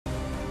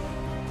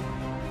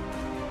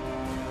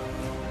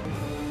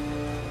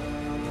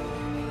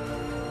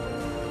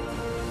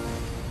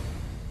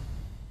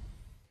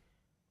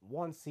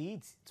one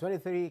seat,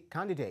 23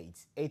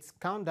 candidates. It's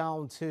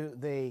countdown to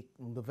the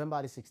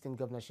November the 16th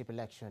governorship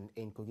election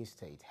in Kogi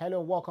State.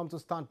 Hello, welcome to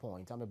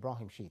Standpoint. I'm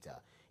Ibrahim Shita.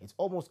 It's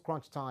almost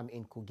crunch time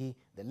in Kogi.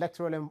 The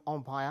electoral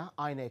umpire,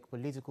 INEC,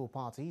 political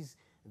parties,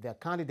 their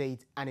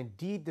candidates, and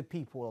indeed the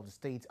people of the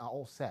state are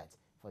all set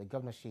for the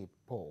governorship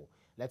poll.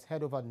 Let's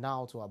head over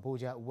now to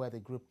Abuja, where the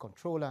group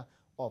controller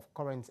of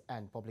Current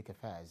and Public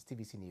Affairs,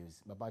 TVC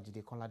News,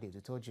 Babajide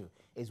Kolade-Otitoju,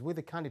 is with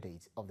the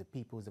candidates of the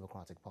People's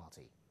Democratic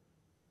Party.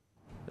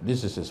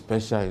 This is a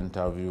special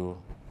interview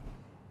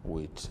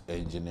with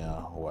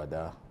Engineer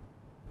Wada,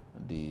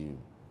 the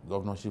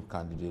governorship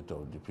candidate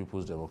of the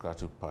People's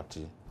Democratic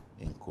Party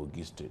in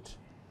Kogi State.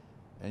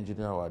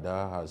 Engineer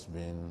Wada has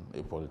been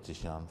a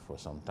politician for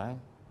some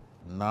time.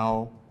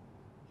 Now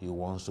he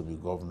wants to be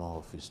governor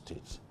of his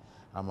state.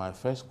 And my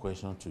first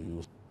question to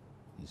you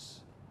is,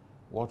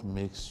 what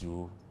makes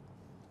you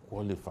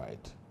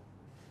qualified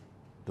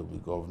to be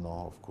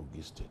governor of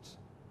Kogi State?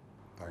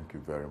 Thank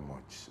you very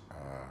much.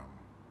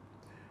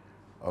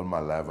 All my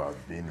life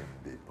I've been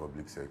in the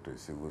public sector, a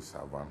civil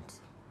servant,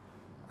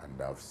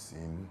 and I've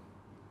seen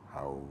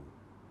how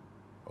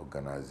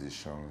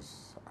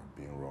organizations have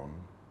been run,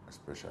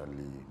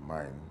 especially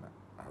mine.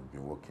 I've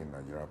been working in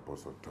Nigeria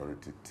Post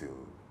Authority till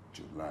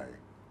July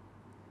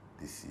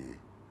this year,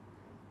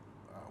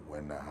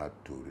 when I had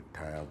to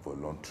retire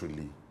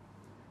voluntarily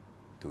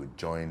to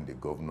join the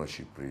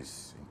governorship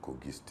race in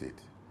Kogi State.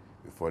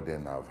 Before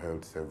then, I've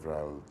held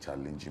several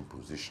challenging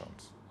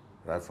positions,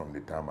 right from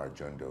the time I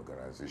joined the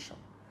organization.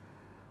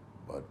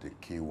 But the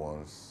key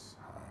ones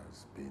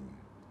has been,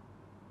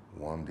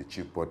 one, the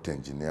chief port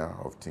engineer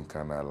of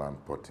Tinkan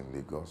Island Port in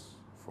Lagos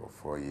for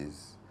 4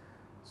 years.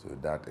 So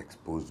that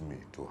exposed me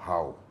to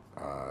how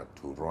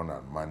to run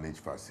and manage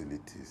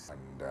facilities.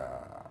 And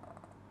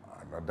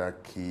another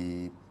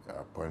key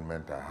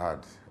appointment I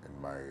had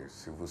in my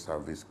civil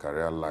service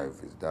career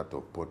life is that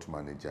of port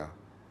manager,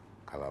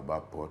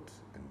 Calabar Port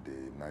in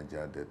the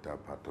Niger Delta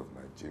part of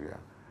Nigeria,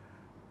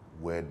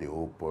 where the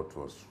whole port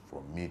was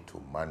for me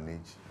to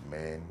manage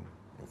men,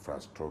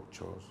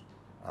 infrastructures,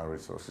 and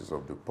resources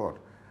of the port.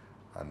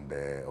 And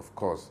of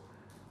course,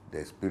 the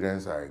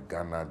experience I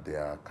garnered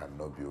there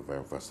cannot be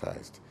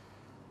overemphasized.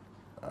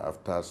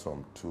 After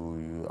some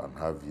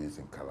 2.5 years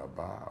in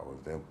Calabar, I was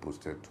then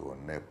posted to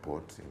an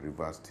airport in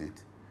Rivers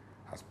State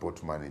as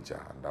port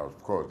manager. And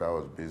of course, that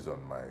was based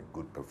on my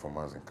good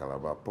performance in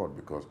Calabar Port,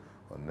 because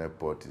an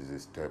airport is a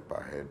step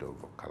ahead of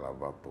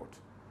Calabar Port.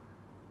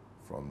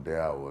 From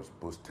there, I was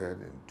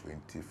posted in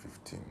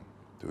 2015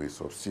 to a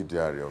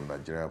subsidiary of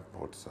Nigerian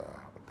Ports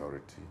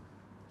Authority,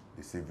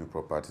 the Civil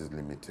Properties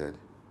Limited,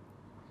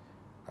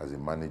 as a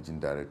managing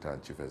director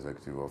and chief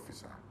executive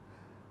officer.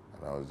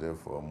 And I was there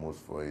for almost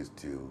 4 years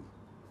till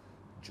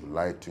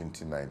July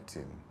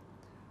 2019,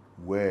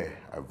 where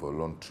I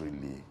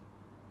voluntarily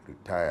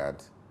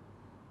retired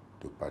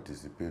to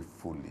participate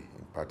fully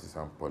in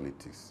partisan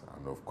politics,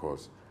 and of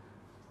course,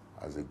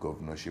 as a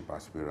governorship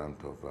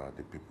aspirant of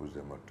the People's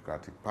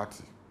Democratic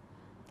Party.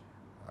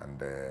 And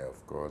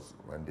of course,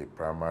 when the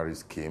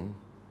primaries came,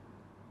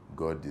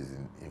 God is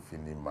in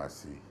infinite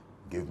mercy,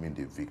 gave me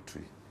the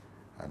victory,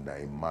 and I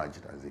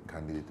emerged as a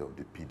candidate of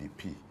the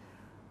PDP.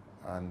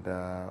 And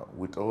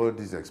with all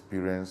this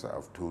experience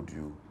I've told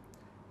you,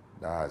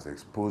 that has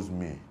exposed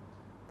me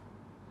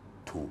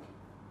to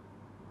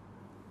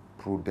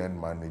prudent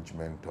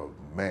management of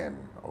men,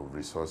 of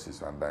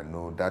resources, and I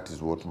know that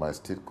is what my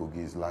state,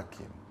 Kogi, is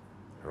lacking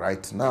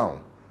right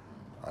now.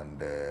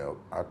 And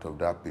out of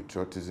that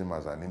patriotism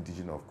as an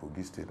indigenous of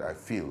Kogi State, I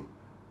feel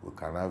we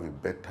can have a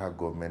better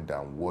government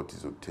than what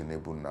is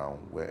obtainable now,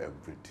 where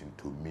everything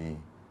to me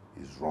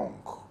is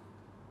wrong.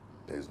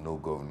 There's no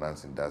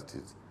governance in that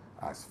state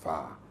as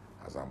far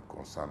as I'm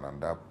concerned,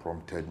 and that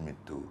prompted me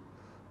to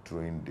throw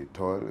in the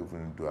toil,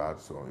 even though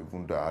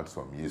I had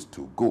some years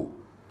to go.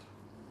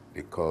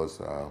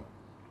 Because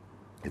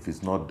if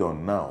it's not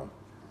done now,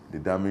 the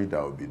damage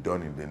that will be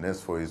done in the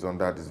next 4 years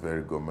under this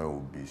very government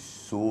will be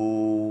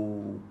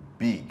so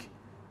big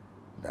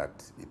that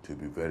it will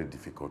be very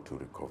difficult to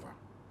recover.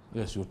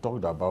 Yes, you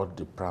talked about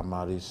the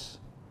primaries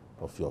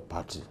of your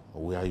party,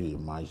 where you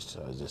emerged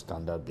as a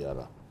standard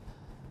bearer.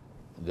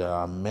 There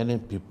are many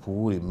people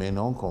who remain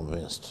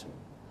unconvinced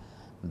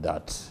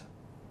that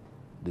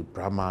the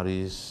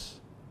primaries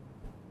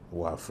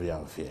were free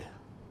and fair.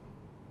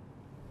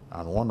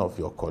 And one of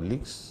your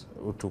colleagues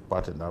who took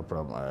part in that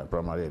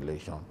primary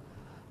election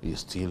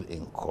is still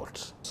in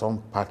court. Some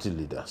party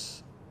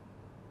leaders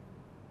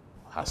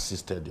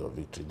assisted your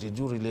victory. Did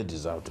you really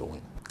deserve to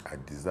win? I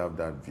deserve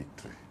that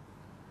victory.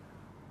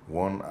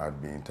 One, I'd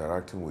been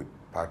interacting with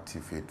party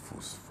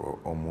faithfuls for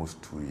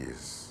almost 2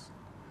 years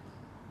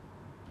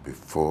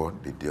before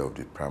the day of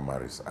the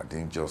primaries. I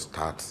didn't just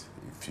start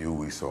a few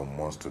weeks or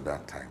months to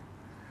that time.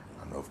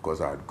 And of course,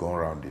 I had gone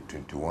around the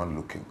 21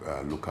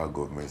 local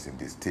governments in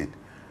the state,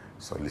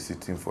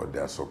 soliciting for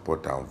their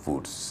support and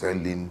votes,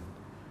 selling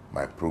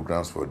my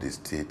programs for the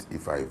state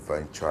if I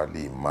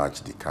eventually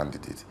emerged the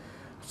candidate.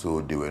 So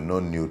they were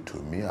not new to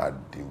me. I'd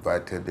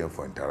invited them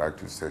for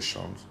interactive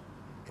sessions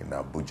in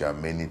Abuja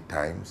many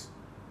times,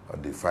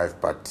 the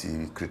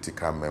 5-party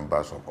critical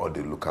members from all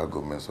the local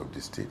governments of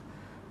the state,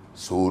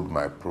 sold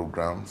my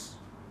programs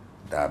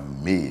that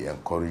may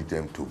encourage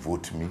them to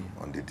vote me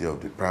on the day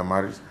of the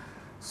primaries.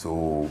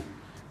 So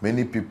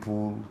many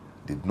people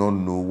did not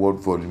know what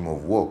volume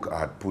of work I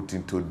had put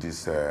into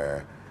this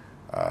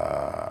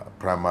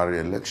primary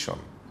election,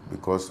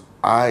 because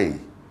I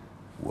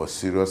was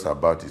serious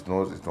about it.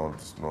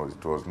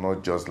 It was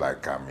not just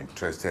like I'm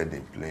interested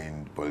in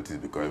playing politics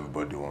because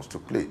everybody wants to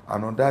play.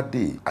 And on that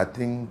day, I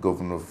think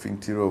Governor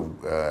Fintiri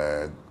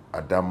of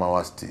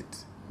Adamawa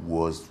State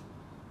was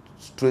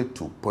straight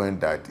to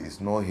point that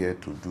he's not here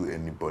to do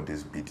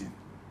anybody's bidding.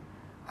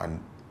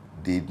 And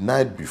the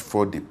night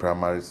before the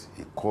primaries,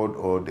 he called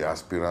all the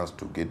aspirants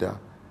together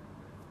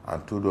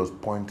and told us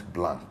point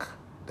blank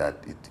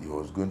that he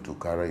was going to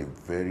carry a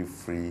very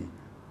free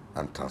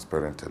and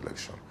transparent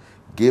election.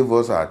 Gave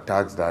us our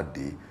tax that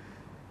day,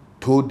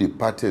 told the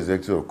party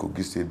executive of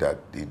Kogi State that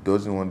he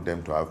doesn't want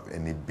them to have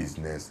any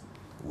business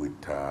with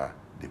the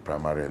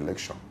primary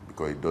election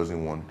because he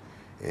doesn't want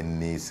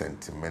any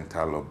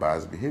sentimental or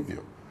biased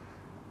behavior.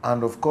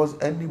 And of course,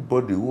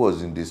 anybody who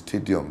was in the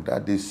stadium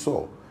that they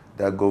saw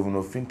that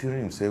Governor Fintiri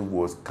himself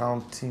was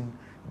counting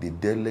the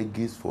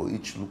delegates for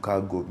each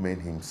local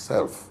government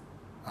himself.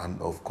 And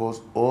of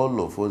course,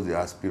 all of us, the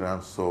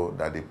aspirants, saw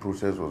that the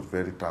process was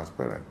very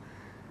transparent.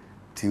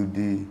 Till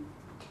the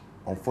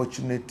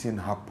unfortunate thing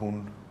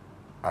happened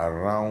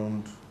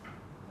around,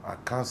 I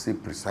can't say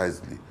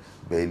precisely,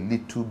 but a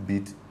little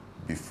bit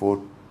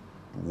before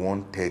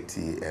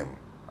 1:30 a.m.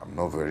 I'm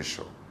not very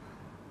sure.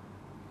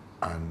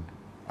 And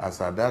as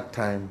at that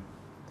time,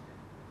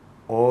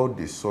 all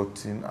the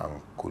sorting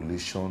and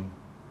collation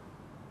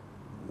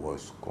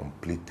was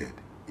completed.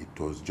 It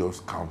was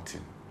just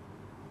counting.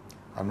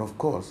 And of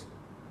course,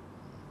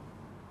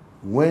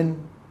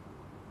 when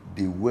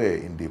they were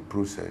in the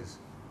process,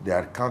 they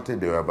had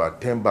counted, there were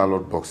about 10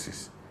 ballot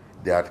boxes.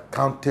 They had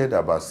counted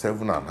about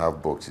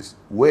 7.5 boxes,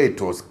 where it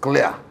was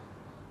clear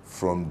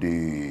from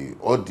the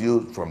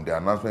audio, from the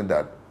announcement,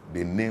 that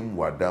the name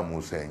Wada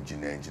Musa,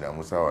 Engineer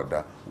Musa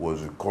Wada,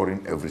 was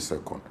recurring every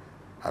second.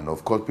 And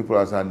of course, people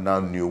outside now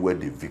knew where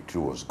the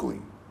victory was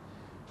going.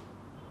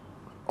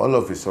 All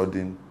of a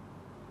sudden,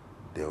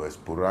 there were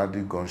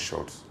sporadic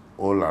gunshots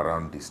all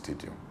around the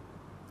stadium.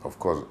 Of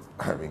course,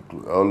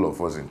 all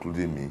of us,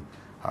 including me,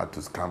 had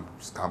to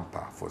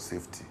scamper for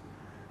safety.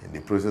 In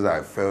the process,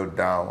 I fell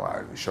down.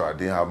 I'm sure I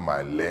didn't have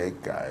my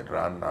leg. I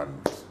ran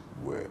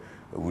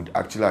and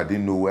actually, I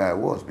didn't know where I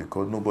was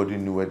because nobody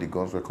knew where the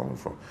guns were coming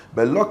from.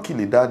 But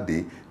luckily that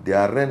day, the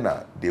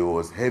arena, there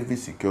was heavy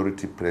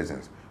security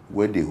presence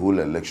where the whole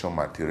election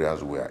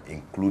materials were,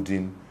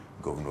 including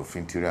Governor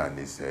Fintiri and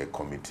his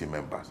committee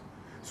members.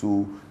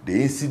 So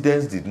the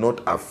incidents did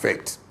not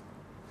affect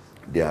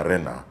the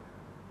arena.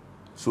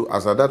 So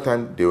as at that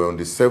time, they were on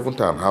the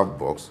 7.5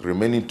 box,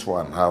 remaining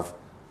 2.5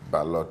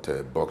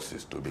 ballot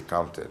boxes to be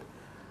counted.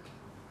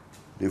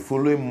 The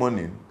following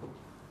morning,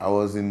 I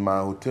was in my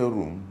hotel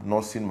room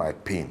nursing my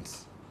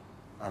pains,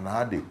 and I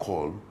had a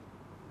call,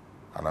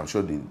 and I'm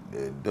sure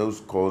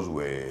those calls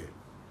were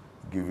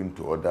given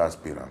to other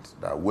aspirants,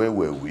 that where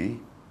were we?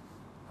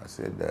 I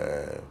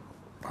said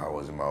I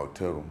was in my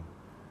hotel room,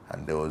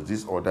 and there was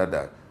this order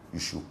that you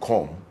should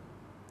come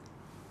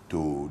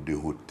to the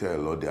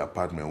hotel or the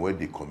apartment where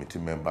the committee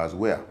members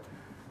were.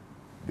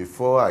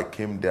 Before I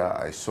came there,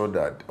 I saw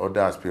that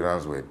other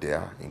aspirants were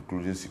there,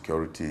 including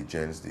security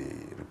agents, the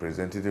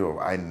representative of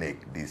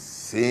INEC, the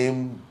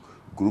same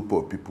group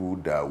of people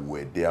that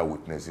were there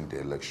witnessing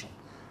the election.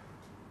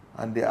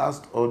 And they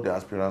asked all the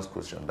aspirants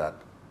question that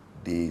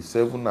the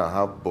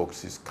 7.5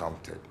 boxes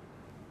counted,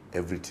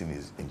 everything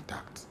is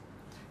intact.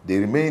 The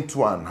remaining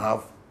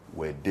 2.5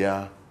 were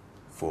there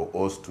for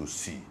us to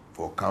see,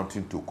 for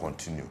counting to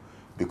continue.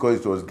 Because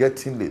it was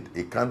getting late,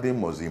 a candidate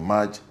must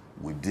emerge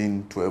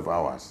within 12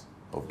 hours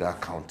of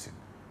that counting,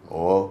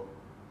 or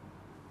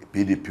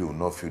PDP will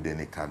not field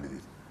any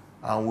candidate.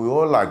 And we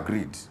all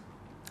agreed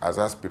as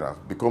aspirants,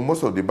 because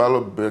most of the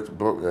ballot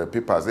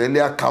papers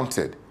earlier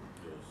counted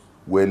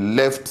were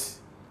left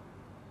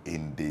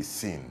in the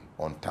scene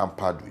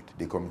untampered with.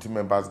 The committee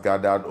members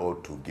gathered all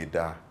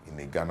together in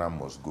a Ghana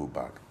must go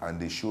back, and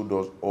they showed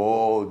us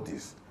all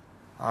this.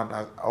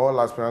 And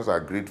all aspirants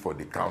agreed for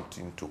the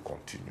counting to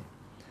continue.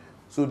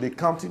 So the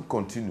counting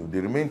continued.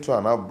 The remaining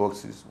 2.5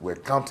 boxes were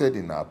counted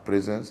in our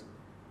presence.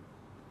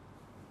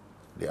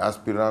 The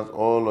aspirants,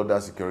 all other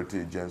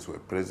security agents were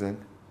present.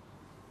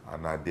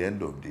 And at the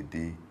end of the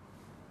day,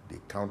 the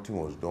counting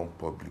was done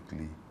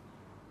publicly,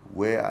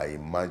 where I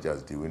emerged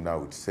as the winner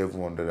with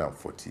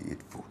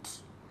 748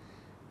 votes.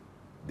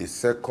 The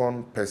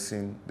second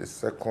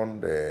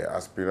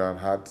aspirant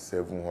had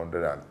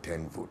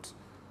 710 votes.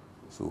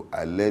 So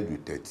I led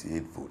with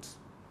 38 votes.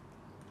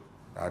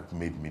 That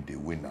made me the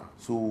winner.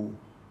 So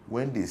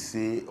when they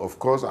say, of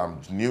course,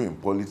 I'm new in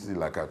politics,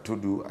 like I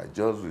told you, I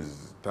just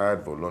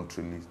retired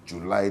voluntarily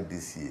July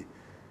this year.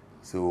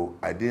 So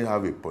I didn't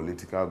have a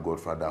political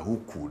godfather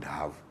who could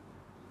have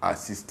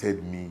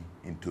assisted me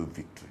into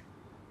victory,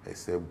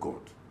 except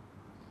God.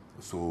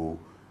 So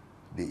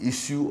the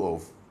issue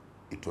of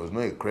it was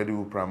not a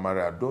credible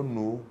primary. I don't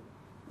know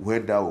where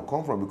that will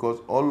come from, because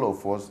all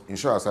of us, in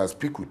short, as I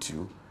speak with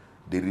you,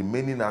 the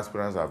remaining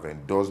aspirants have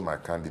endorsed my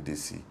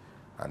candidacy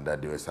and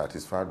that they were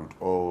satisfied with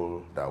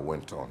all that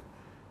went on.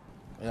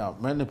 Yeah,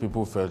 many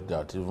people felt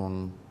that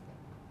even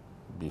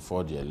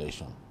before the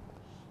election,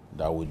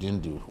 that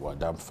within the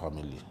Wada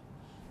family,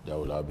 there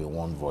would have been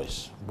one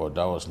voice. But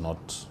that was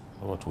not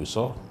what we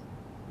saw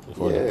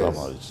before the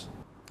primaries.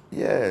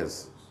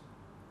 Yes.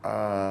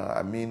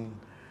 I mean,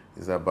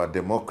 it's about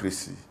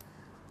democracy.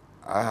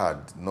 I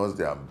had not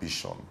the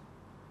ambition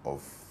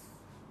of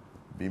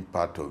being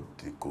part of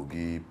the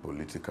Kogi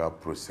political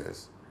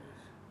process.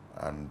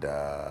 And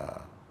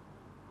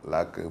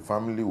like a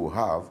family will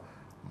have,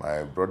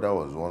 my brother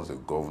was once a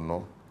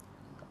governor,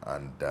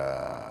 and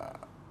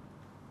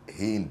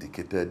he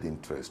indicated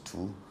interest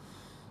too.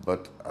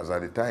 But as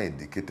at the time he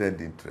indicated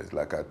interest,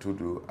 like I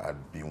told you,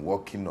 I'd been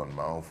working on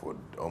my own for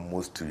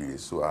almost 3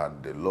 years. So I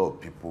had a lot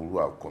of people who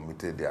have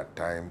committed their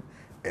time,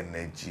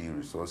 energy,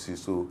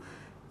 resources. So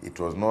it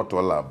was not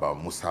all about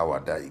Musa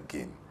Wada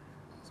again.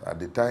 So at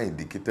the time he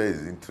indicated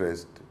his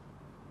interest,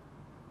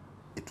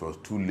 it was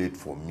too late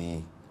for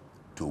me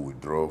to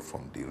withdraw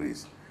from the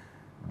race.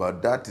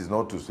 But that is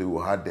not to say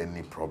we had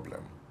any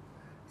problem.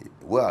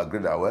 We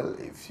agreed that, well,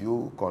 if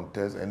you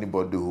contest,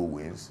 anybody who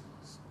wins,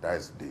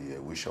 that's the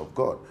wish of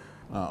God.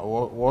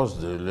 What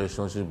was the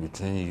relationship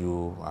between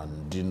you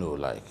and Dino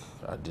like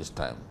at this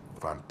time?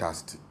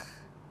 Fantastic.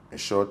 In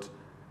short,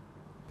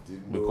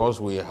 because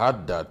we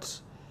heard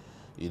that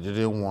you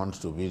didn't want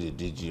to be the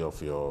DG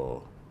of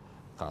your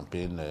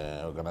campaign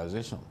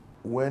organization.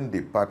 When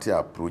the party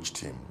approached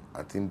him,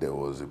 I think there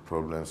was a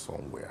problem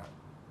somewhere.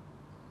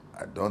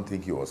 I don't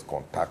think he was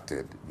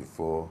contacted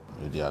before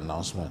With the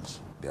announcement.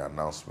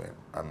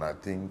 And I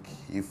think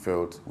he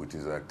felt with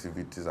his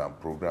activities and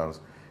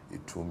programs,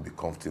 it won't be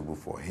comfortable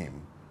for him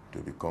to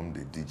become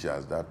the DG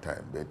at that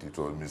time. But it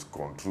was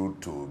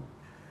misconstrued to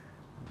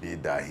be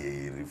that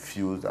he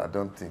refused. I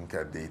don't think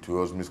it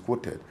was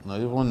misquoted. Now,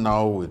 even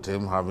now with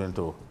him having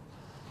to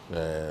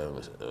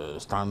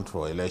stand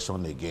for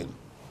election again,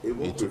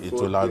 it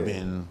will have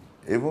been...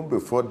 Even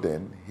before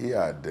then, he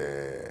had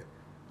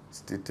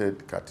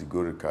stated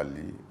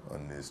categorically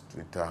on his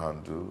Twitter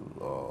handle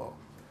or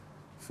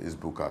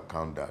Facebook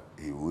account that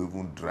he will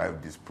even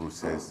drive this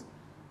process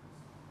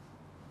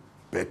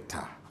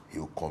better. He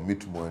will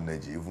commit more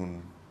energy,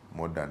 even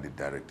more than the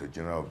Director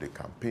General of the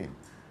campaign.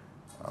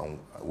 And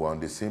we're on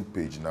the same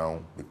page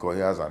now because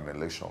he has an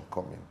election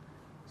coming.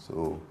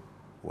 So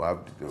we'll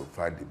have to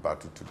fight the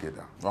battle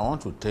together. I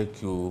want to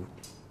take you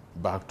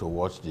back to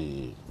what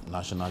the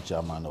national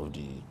chairman of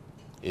the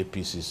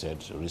APC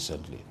said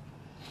recently.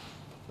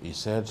 He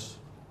said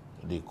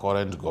the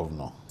current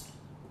governor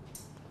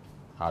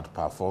had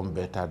performed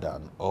better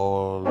than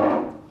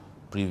all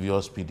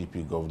previous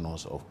PDP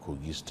governors of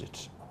Kogi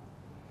State.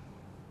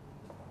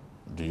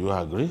 Do you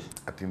agree?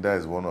 I think that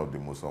is one of the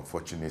most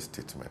unfortunate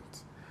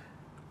statements.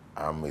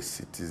 I'm a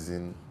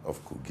citizen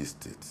of Kogi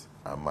State.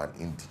 I'm an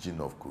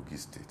indigenous of Kogi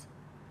State.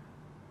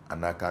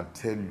 And I can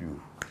tell you,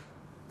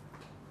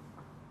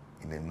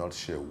 in a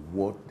nutshell,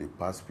 what the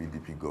past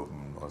PDP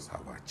governors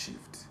have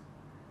achieved,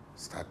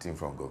 starting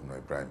from Governor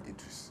Ibrahim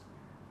Idris.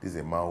 This is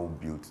a man who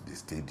built the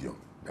stadium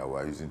that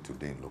we're using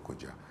today in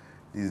Lokoja.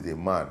 This is the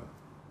man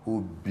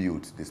who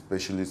built the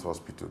specialist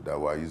hospital that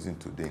we're using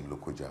today in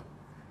Lokoja.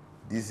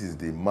 This is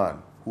the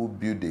man who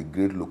built the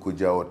great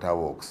Lokoja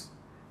Waterworks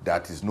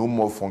that is no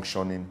more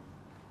functioning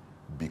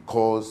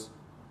because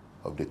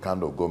of the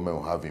kind of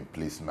government we have in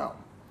place now.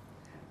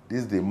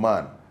 This is the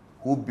man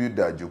who built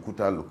the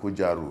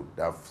Ajokuta-Lokoja road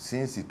that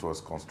since it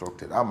was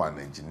constructed, I'm an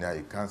engineer,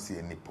 you can't see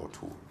any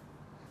pothole.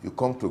 You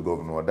come to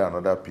Governor Wada,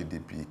 another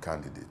PDP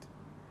candidate.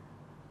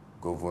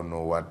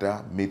 Governor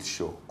Wada made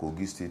sure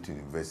Kogi State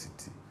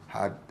University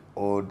had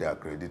all the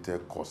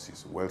accredited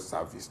courses well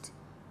serviced.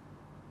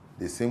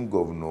 The same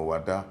Governor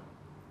Wada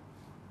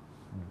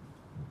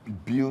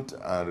built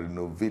and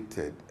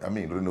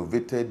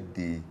renovated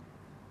the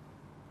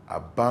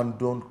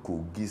abandoned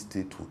Kogi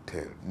State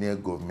Hotel near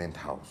Government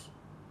House.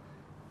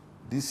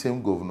 This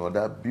same Governor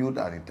Wada built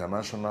an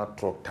international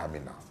truck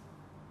terminal,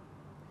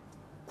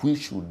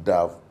 which would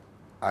have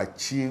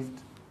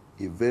achieved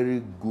a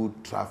very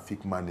good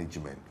traffic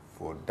management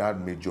for that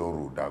major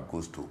road that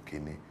goes to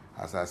Okene.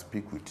 As I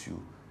speak with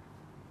you,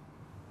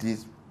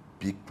 these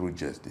big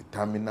projects, the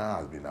terminal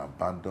has been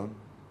abandoned,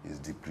 is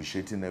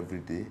depreciating every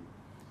day.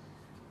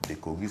 The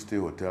Kogi State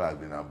Hotel has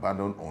been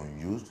abandoned,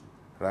 unused.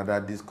 Rather,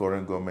 this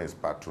current government is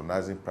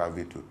patronizing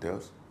private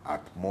hotels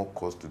at more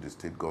cost to the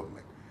state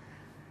government.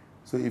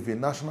 So if a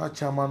national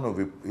chairman of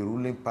a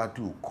ruling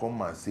party will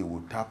come and say,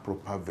 without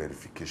proper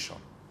verification,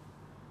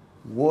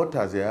 what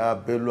has Yahya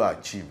Bello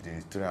achieved in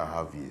his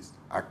 3.5 years?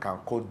 I can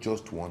call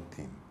just one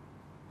thing.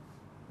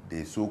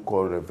 The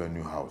so-called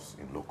revenue house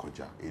in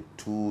Lokoja, a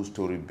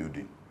 2-story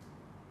building.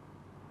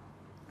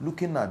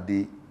 Looking at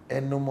the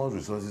enormous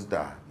resources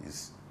that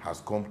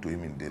has come to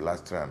him in the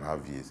last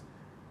 3.5 years,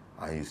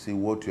 and you see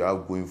what you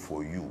have going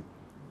for you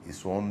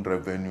is one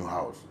revenue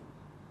house,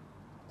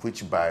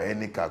 which by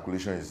any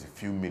calculation is a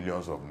few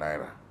millions of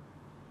naira.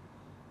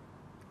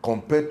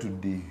 compared to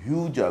the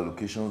huge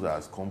allocations that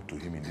has come to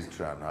him in these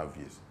 3.5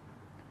 years,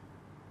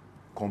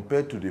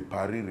 compared to the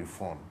Paris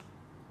refund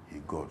he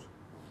got,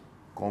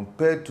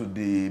 compared to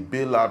the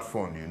bailout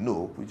fund,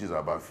 which is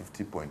about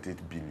 50.8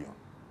 billion,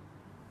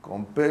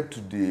 compared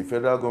to the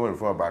federal government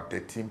for about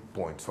 13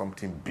 point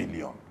something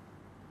billion,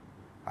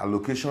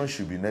 allocation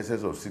should be in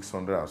excess of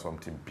 600 and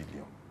something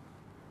billion.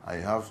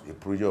 And you have a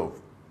project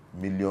of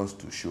millions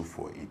to show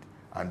for it.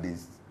 And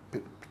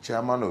the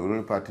chairman of the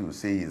ruling party will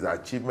say his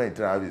achievement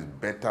is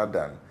better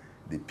than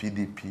the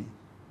PDP.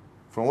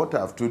 From what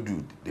I've told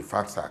you, the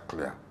facts are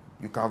clear.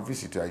 You can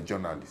visit a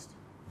journalist.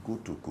 Go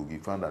to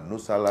Kogi, find out no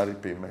salary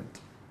payment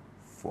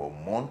for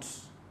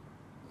months,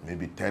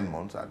 maybe 10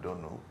 months, I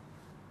don't know.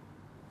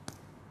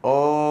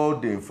 All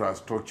the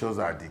infrastructures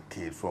are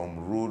decayed,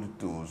 from road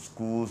to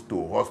schools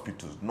to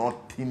hospitals.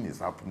 Nothing is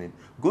happening.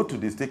 Go to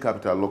the state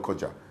capital,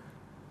 Lokoja.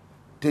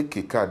 Take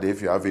a car there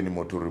if you have any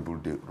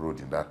motorable road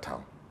in that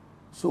town.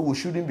 So we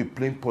shouldn't be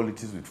playing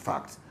politics with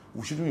facts.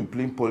 We shouldn't be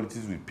playing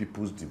politics with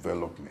people's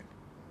development.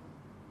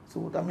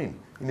 So, I mean,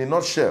 in a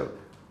nutshell,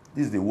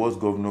 this is the worst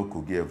governor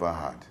Kogi ever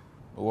had.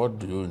 What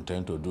do you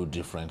intend to do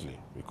differently?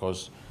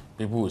 Because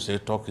people will say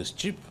talk is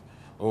cheap.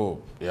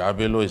 Oh,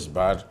 Yabelo is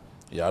bad.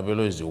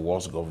 Yabelo is the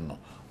worst governor.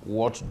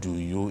 What do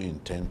you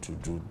intend to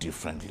do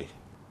differently?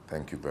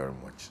 Thank you very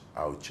much.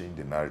 I'll change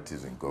the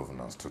narratives in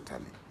governance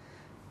totally.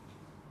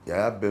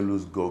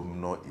 Yabello's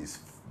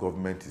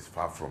government is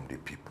far from the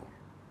people.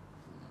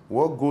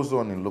 What goes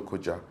on in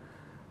Lokoja?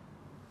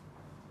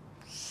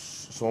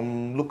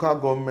 Some local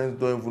governments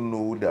don't even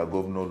know who their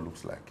governor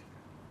looks like.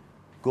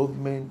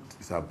 Government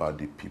is about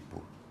the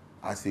people.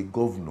 As a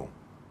governor,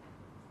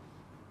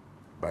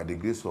 by the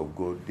grace of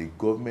God, the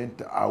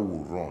government I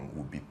will run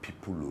will be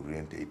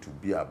people-oriented. It will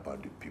be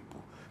about the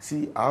people.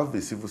 See, I have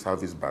a civil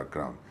service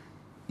background.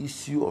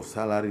 Issue of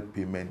salary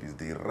payment is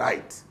the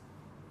right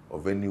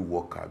of any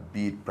worker,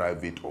 be it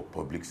private or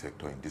public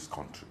sector in this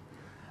country.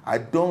 I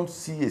don't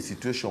see a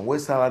situation where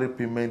salary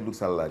payment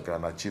looks like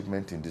an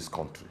achievement in this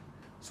country.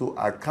 So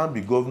I can't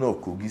be governor of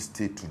Kogi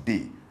State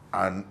today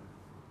and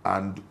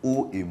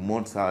owe a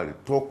month's salary,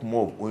 talk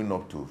more of owing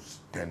up to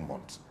 10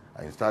 months.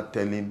 And you start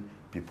telling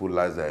people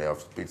lies that I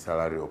have paid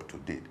salary up to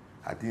date.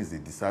 I think it's a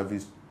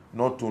disservice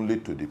not only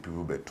to the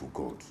people but to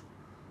God.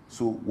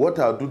 So what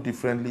I'll do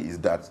differently is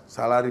that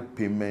salary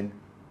payment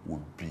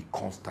would be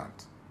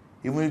constant.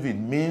 Even if it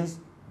means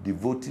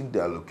devoting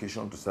the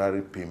allocation to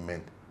salary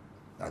payment,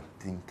 I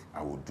think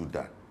I will do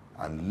that.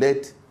 And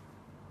let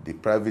the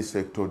private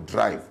sector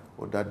drive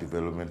other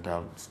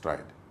developmental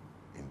stride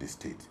in the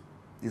state.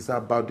 It's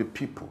about the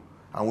people.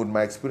 And with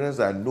my experience,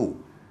 I know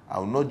I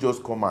will not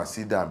just come and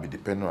sit there and be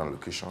dependent on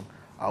allocation.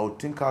 I will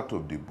think out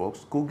of the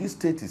box. Kogi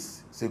State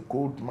is a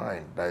gold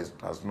mine that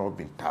has not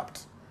been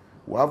tapped.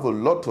 We have a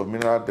lot of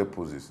mineral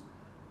deposits.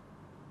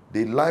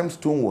 The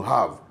limestone we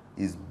have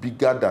is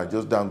bigger than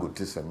just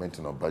Dangote cement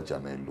in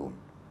Obajana alone.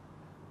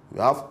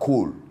 You have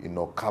coal in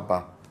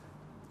Okaba.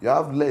 You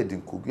have lead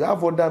in Kogi. You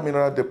have other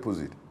mineral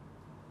deposits.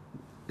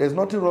 There's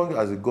nothing wrong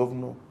as a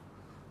governor.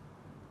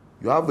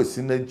 You have a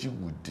synergy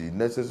with the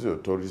necessary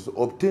authorities to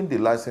obtain the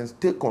license,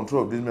 take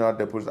control of these mineral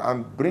deposits,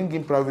 and bring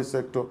in private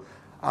sector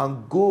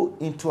and go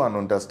into an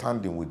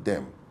understanding with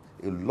them.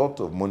 A lot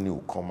of money will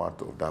come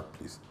out of that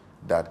place.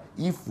 That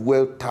if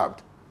well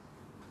tapped,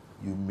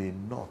 you may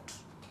not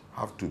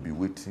have to be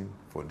waiting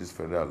for this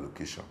federal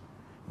allocation.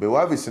 But we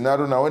have a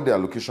scenario now when the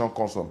allocation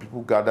comes from,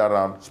 people gather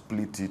around,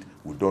 split it,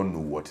 we don't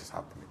know what is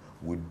happening.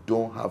 We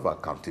don't have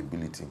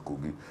accountability in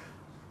Kogi.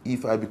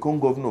 If I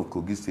become governor of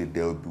Kogi State,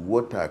 there will be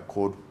what I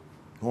call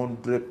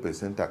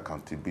 100%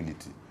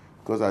 accountability.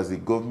 Because as a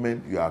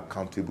government, you are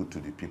accountable to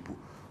the people.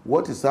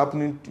 What is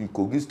happening in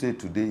Kogi State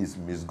today is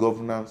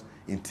misgovernance,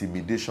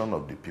 intimidation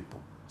of the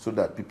people, so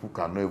that people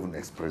cannot even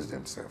express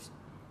themselves.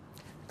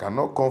 It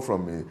cannot come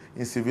from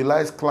in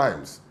civilized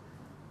climes.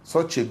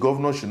 Such a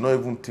governor should not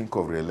even think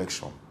of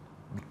re-election.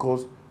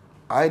 Because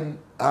I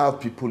have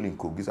people in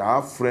Kogi, I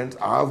have friends,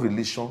 I have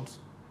relations,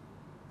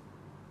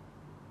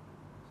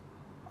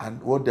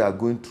 and what they are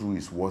going through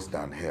is worse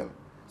than hell.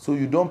 So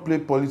you don't play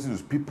politics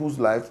with people's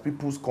lives,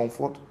 people's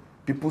comfort,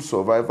 people's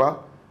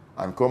survival,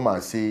 and come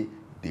and say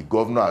the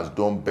governor has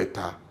done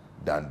better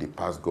than the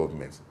past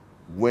governments,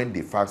 when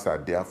the facts are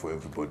there for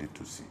everybody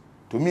to see.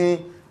 To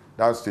me,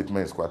 that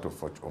statement is quite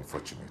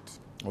unfortunate.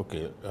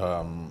 Okay,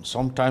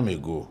 some time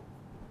ago,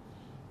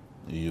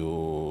 you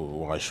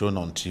were shown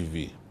on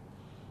TV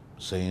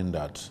saying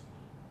that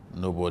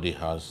nobody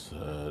has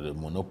the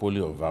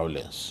monopoly of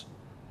violence.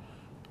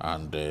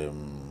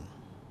 And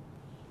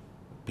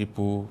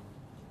people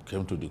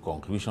came to the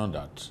conclusion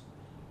that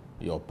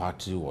your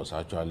party was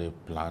actually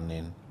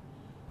planning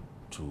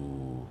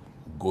to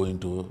go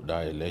into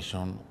that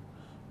election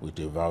with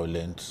a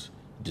violent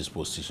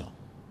disposition.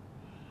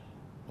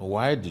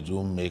 Why did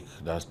you make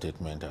that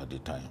statement at the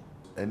time?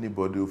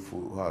 Anybody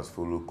who has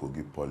followed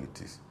Kogi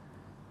politics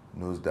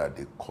knows that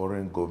the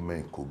current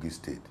government in Kogi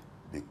State,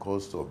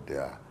 because of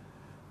their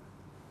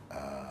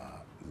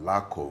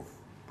lack of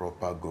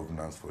proper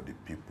governance for the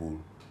people,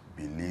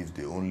 believes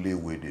the only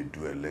way they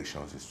do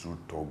elections is through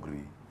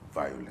thuggery,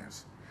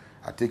 violence.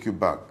 I take you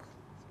back.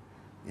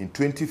 In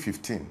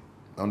 2015,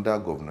 under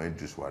Governor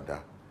Idris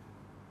Wada,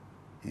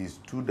 he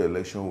stood the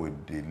election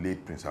with the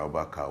late Prince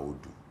Abubakar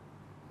Odu.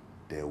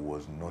 There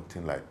was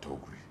nothing like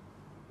Togri.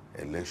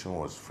 Election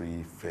was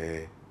free,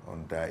 fair,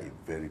 under a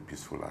very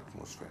peaceful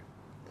atmosphere.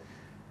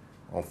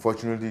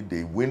 Unfortunately,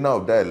 the winner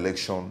of that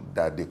election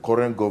that the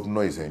current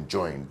governor is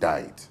enjoying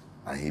died,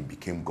 and he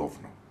became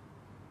governor.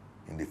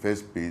 In the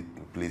first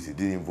place, he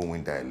didn't even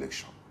win that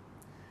election.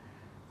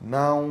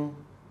 Now,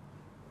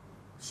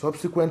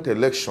 subsequent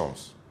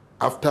elections,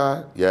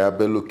 after Yaya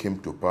Bello came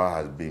to power,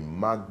 has been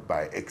marked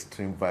by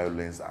extreme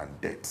violence and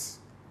deaths.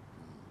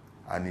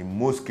 And in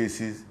most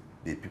cases,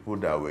 the people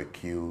that were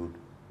killed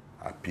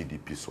are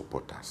PDP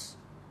supporters.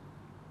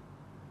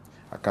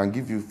 I can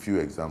give you a few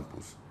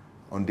examples.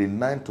 On the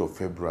 9th of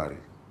February,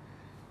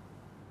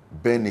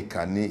 Benny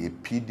Kani, a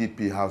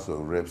PDP House of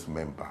Reps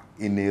member,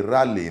 in a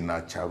rally in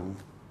Acharu,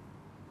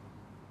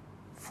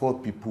 4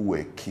 people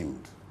were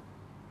killed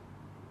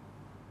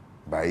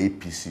by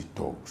APC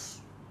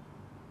thugs.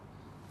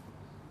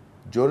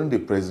 During the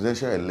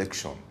presidential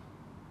election,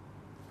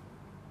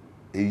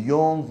 a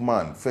young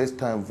man,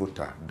 first-time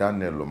voter,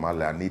 Daniel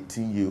Omale, an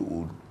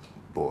 18-year-old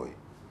boy,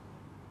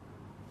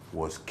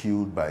 was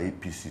killed by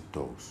APC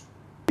thugs.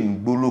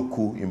 In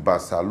Boloko, in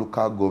Basa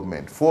local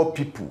government, 4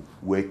 people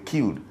were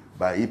killed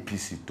by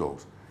APC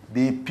thugs.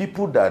 The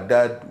people that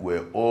died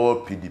were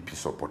all PDP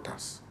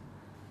supporters.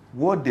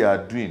 What they are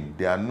doing,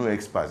 they are no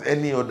experts.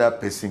 Any other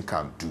person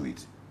can do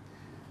it.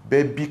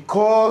 But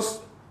because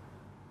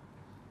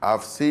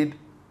I've said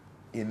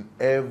in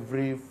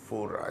every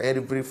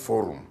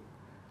forum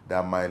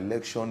that my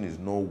election is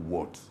not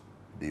worth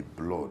the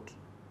blood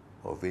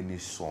of any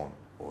son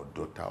or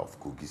daughter of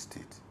Kogi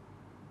State,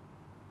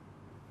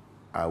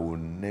 I will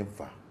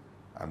never,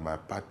 and my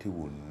party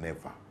will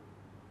never,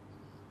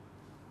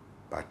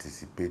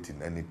 participate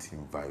in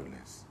anything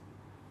violence.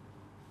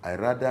 I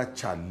rather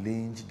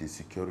challenge the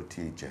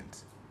security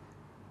agents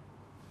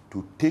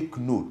to take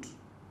note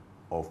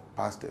of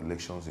past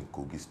elections in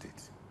Kogi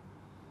State.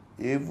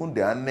 Even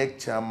the ANEC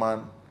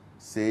chairman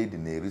said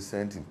in a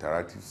recent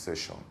interactive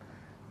session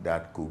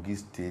that Kogi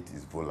State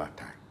is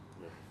volatile.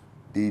 Yeah.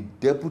 The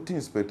Deputy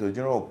Inspector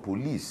General of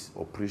Police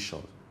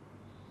Operations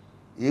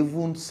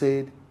even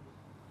said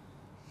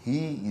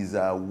he is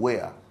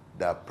aware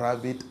that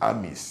private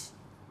armies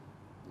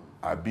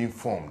are being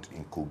formed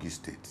in Kogi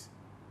State.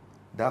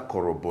 That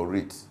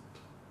corroborates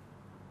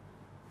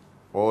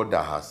all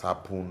that has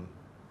happened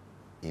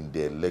in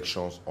the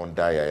elections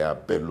under Yaya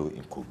Bello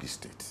in Kogi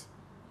State.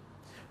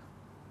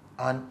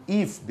 And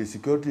if the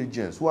security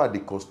agents, who are the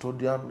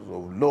custodians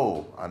of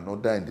law and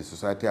order in the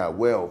society, are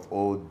aware of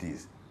all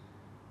this,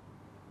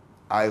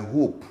 I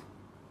hope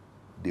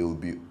they will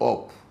be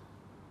up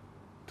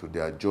to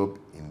their job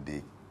in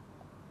the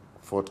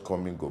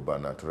forthcoming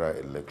gubernatorial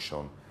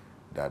election,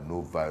 that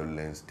no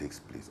violence takes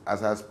place.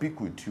 As I speak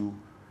with you,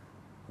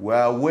 we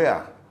are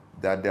aware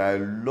that there are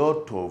a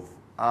lot of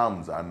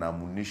arms and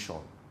ammunition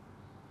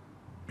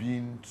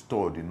being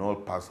stored in all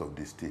parts of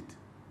the state.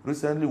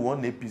 Recently,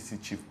 one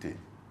APC chieftain,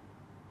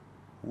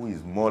 who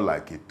is more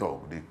like a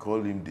thug, they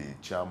call him the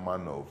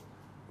chairman of,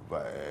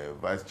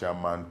 vice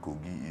chairman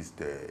Kogi East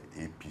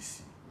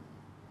APC,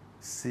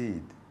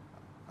 said,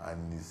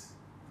 and is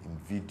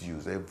in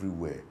videos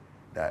everywhere,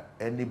 that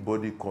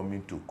anybody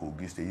coming to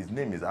Kogi State, his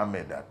name is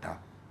Ahmed Atta,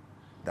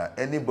 that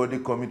anybody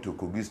coming to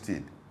Kogi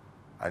State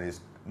and is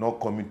not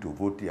coming to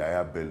vote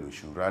Yaya Bello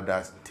should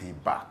rather stay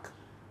back.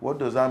 What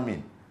does that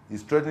mean?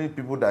 He's threatening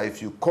people that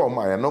if you come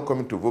and you're not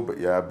coming to vote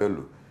Yaya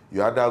Bello,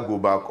 you either go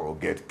back or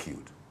get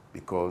killed,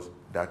 because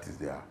that is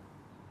their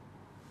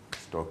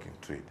stock in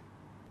trade.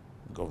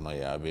 Governor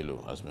Yaya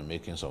Bello has been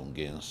making some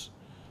gains.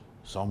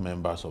 Some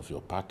members of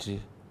your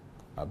party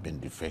have been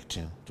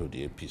defecting to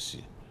the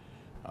APC.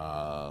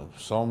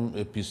 Some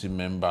APC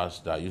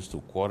members that used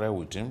to quarrel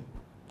with him,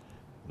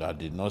 that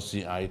did not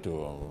see eye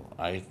to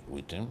eye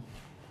with him,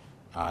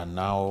 are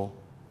now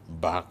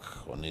back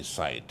on his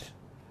side.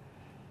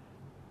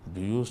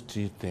 Do you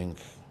still think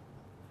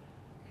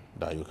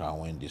that you can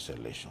win this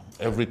election?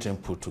 Everything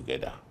put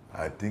together.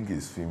 I think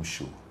it's film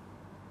show.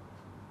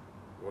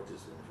 What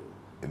is film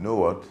show? You know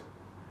what?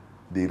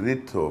 The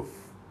rate of,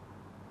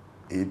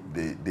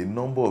 the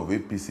number of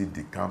APC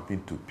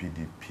decamping to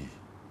PDP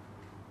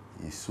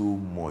is so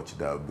much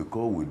that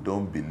because we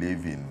don't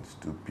believe in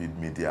stupid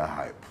media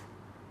hype,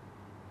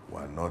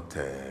 we're not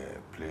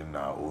playing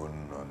our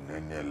own on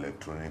any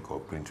electronic or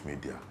print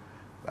media.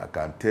 I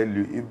can tell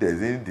you, if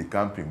there's any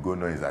decamping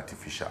going on, it's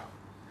artificial.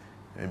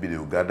 Maybe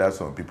they'll gather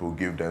some people,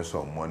 give them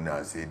some money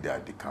and say they are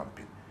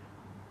decamping.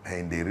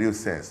 In the real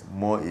sense,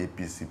 more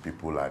APC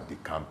people are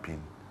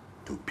decamping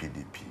to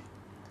PDP.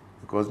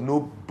 Because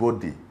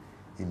nobody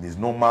in his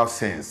normal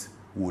sense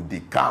would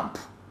decamp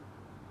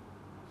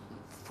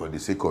for the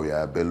sake of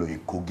Yaya Bello in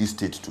Kogi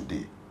State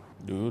today.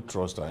 Do you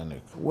trust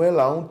INEC? Well,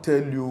 I won't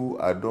tell you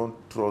I don't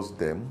trust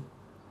them,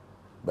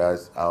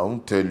 but I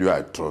won't tell you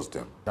I trust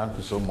them. Thank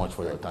you so much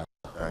for your time.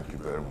 Thank you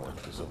very much.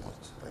 Thank you so much.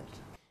 Thank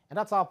you. And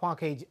that's our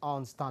package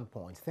on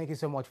Standpoint. Thank you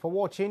so much for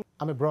watching.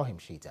 I'm Ibrahim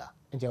Shita.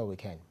 Enjoy your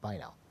weekend. Bye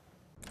now.